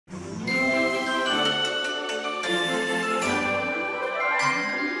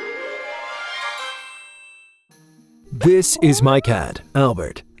This is my cat,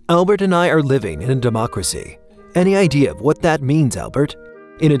 Albert. Albert and I are living in a democracy. Any idea of what that means, Albert?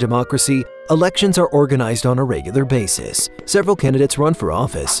 In a democracy, elections are organized on a regular basis. Several candidates run for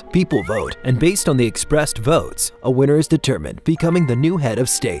office, people vote, and based on the expressed votes, a winner is determined, becoming the new head of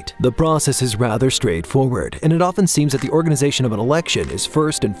state. The process is rather straightforward, and it often seems that the organization of an election is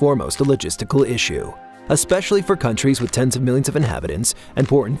first and foremost a logistical issue, especially for countries with tens of millions of inhabitants and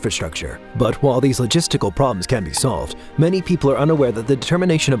poor infrastructure. But while these logistical problems can be solved, many people are unaware that the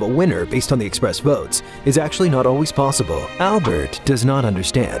determination of a winner based on the expressed votes is actually not always possible. Albert does not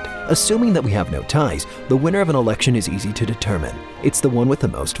understand. Assuming that we have no ties, the winner of an election is easy to determine. It's the one with the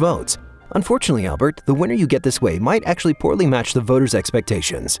most votes. Unfortunately, Albert, the winner you get this way might actually poorly match the voters'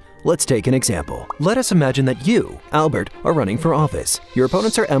 expectations. Let's take an example. Let us imagine that you, Albert, are running for office. Your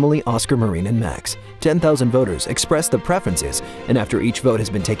opponents are Emily, Oscar, Maureen, and Max. 10,000 voters express their preferences, and after each vote has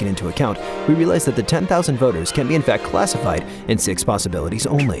been taken into account, we realize that the 10,000 voters can be in fact classified in 6 possibilities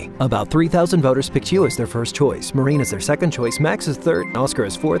only. About 3,000 voters picked you as their first choice, Maureen as their second choice, Max as third, Oscar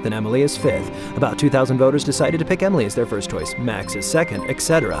as fourth, and Emily as fifth. About 2,000 voters decided to pick Emily as their first choice, Max as second,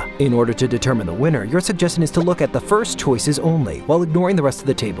 etc. In order to determine the winner, your suggestion is to look at the first choices only, while ignoring the rest of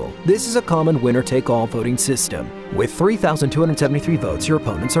the table. This is a common winner-take-all voting system. With 3,273 votes, your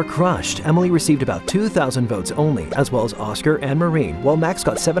opponents are crushed. Emily received about 2,000 votes only, as well as Oscar and Maureen, while Max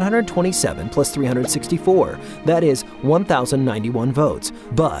got 727 plus 364. That is 1,091 votes.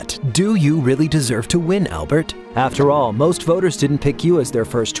 But do you really deserve to win, Albert? After all, most voters didn't pick you as their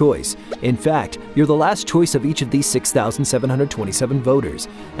first choice. In fact, you're the last choice of each of these 6,727 voters.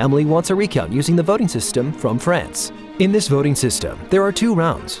 Emily wants a recount using the voting system from France. In this voting system, there are 2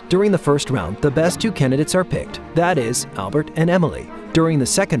 rounds. During the first round, the best 2 candidates are picked. That is, Albert and Emily. During the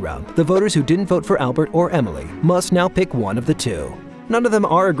second round, the voters who didn't vote for Albert or Emily must now pick one of the 2. None of them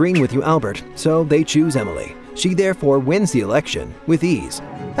are agreeing with you, Albert, so they choose Emily. She therefore wins the election with ease.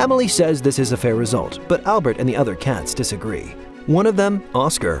 Emily says this is a fair result, but Albert and the other cats disagree. One of them,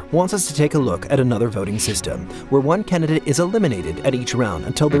 Oscar, wants us to take a look at another voting system, where one candidate is eliminated at each round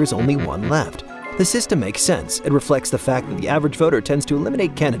until there is only one left. The system makes sense. It reflects the fact that the average voter tends to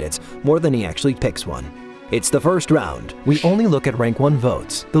eliminate candidates more than he actually picks one. It's the first round. We only look at rank 1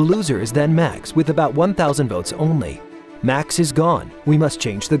 votes. The loser is then Max, with about 1,000 votes only. Max is gone. We must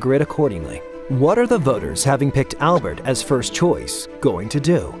change the grid accordingly. What are the voters, having picked Albert as first choice, going to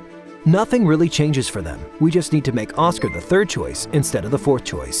do? Nothing really changes for them. We just need to make Oscar the 3rd choice instead of the 4th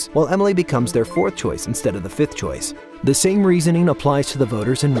choice, while Emily becomes their 4th choice instead of the 5th choice. The same reasoning applies to the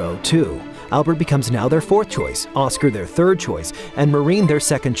voters in row 2. Albert becomes now their 4th choice, Oscar their 3rd choice, and Maureen their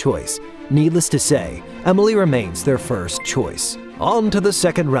 2nd choice. Needless to say, Emily remains their first choice. On to the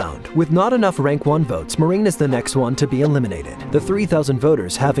second round. With not enough rank 1 votes, Maureen is the next one to be eliminated. The 3,000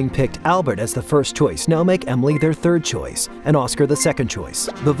 voters, having picked Albert as the first choice, now make Emily their 3rd choice and Oscar the 2nd choice.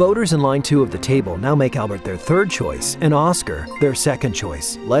 The voters in line 2 of the table now make Albert their 3rd choice and Oscar their 2nd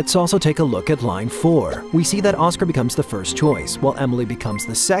choice. Let's also take a look at line 4. We see that Oscar becomes the first choice, while Emily becomes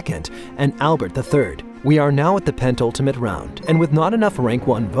the 2nd and Albert the 3rd. We are now at the penultimate round, and with not enough rank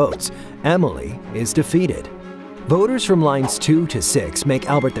 1 votes, Emily is defeated. Voters from lines 2 to 6 make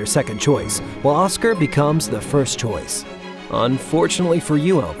Albert their 2nd choice, while Oscar becomes the 1st choice. Unfortunately for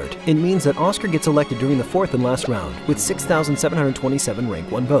you, Albert, it means that Oscar gets elected during the 4th and last round with 6,727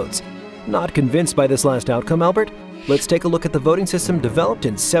 rank 1 votes. Not convinced by this last outcome, Albert? Let's take a look at the voting system developed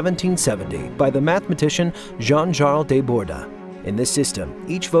in 1770 by the mathematician Jean-Charles Desbordes. In this system,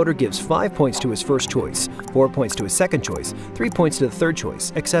 each voter gives 5 points to his first choice, 4 points to his second choice, 3 points to the third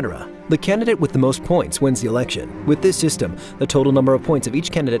choice, etc. The candidate with the most points wins the election. With this system, the total number of points of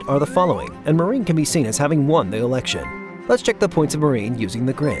each candidate are the following, and Maureen can be seen as having won the election. Let's check the points of Maureen using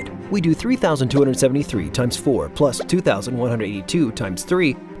the grid. We do 3,273 times 4 plus 2,182 times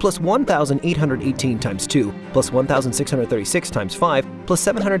 3 plus 1,818 times 2 plus 1,636 times 5 plus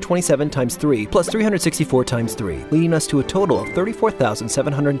 727 times 3 plus 364 times 3, leading us to a total of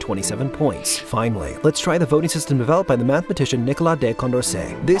 34,727 points. Finally, let's try the voting system developed by the mathematician Nicolas de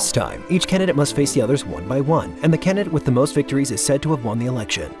Condorcet. This time, each candidate must face the others one by one, and the candidate with the most victories is said to have won the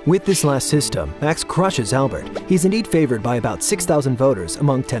election. With this last system, Max crushes Albert. He's indeed favored by about 6,000 voters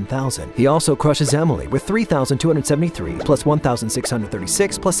among 10,000. He also crushes Emily with 3,273 plus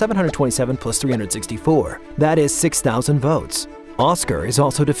 1,636 plus 727 plus 364. That is 6,000 votes. Oscar is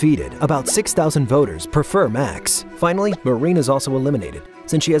also defeated. About 6,000 voters prefer Max. Finally, Maureen is also eliminated,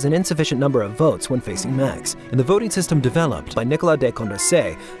 since she has an insufficient number of votes when facing Max. In the voting system developed by Nicolas de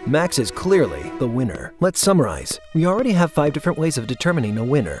Condorcet, Max is clearly the winner. Let's summarize. We already have 5 different ways of determining a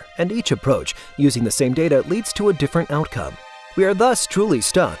winner, and each approach, using the same data, leads to a different outcome. We are thus truly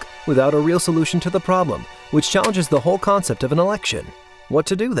stuck without a real solution to the problem. which challenges the whole concept of an election. What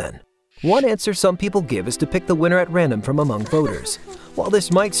to do then? One answer some people give is to pick the winner at random from among voters. While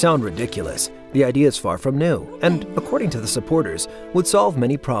this might sound ridiculous, the idea is far from new and, according to the supporters, would solve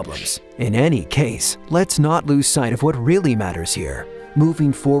many problems. In any case, let's not lose sight of what really matters here: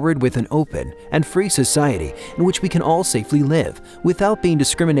 moving forward with an open and free society in which we can all safely live without being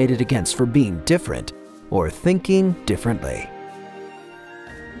discriminated against for being different or thinking differently.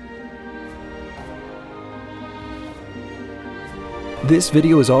 This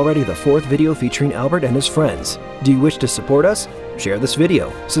video is already the 4th video featuring Albert and his friends. Do you wish to support us? Share this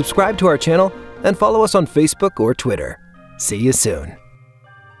video, subscribe to our channel, and follow us on Facebook or Twitter. See you soon.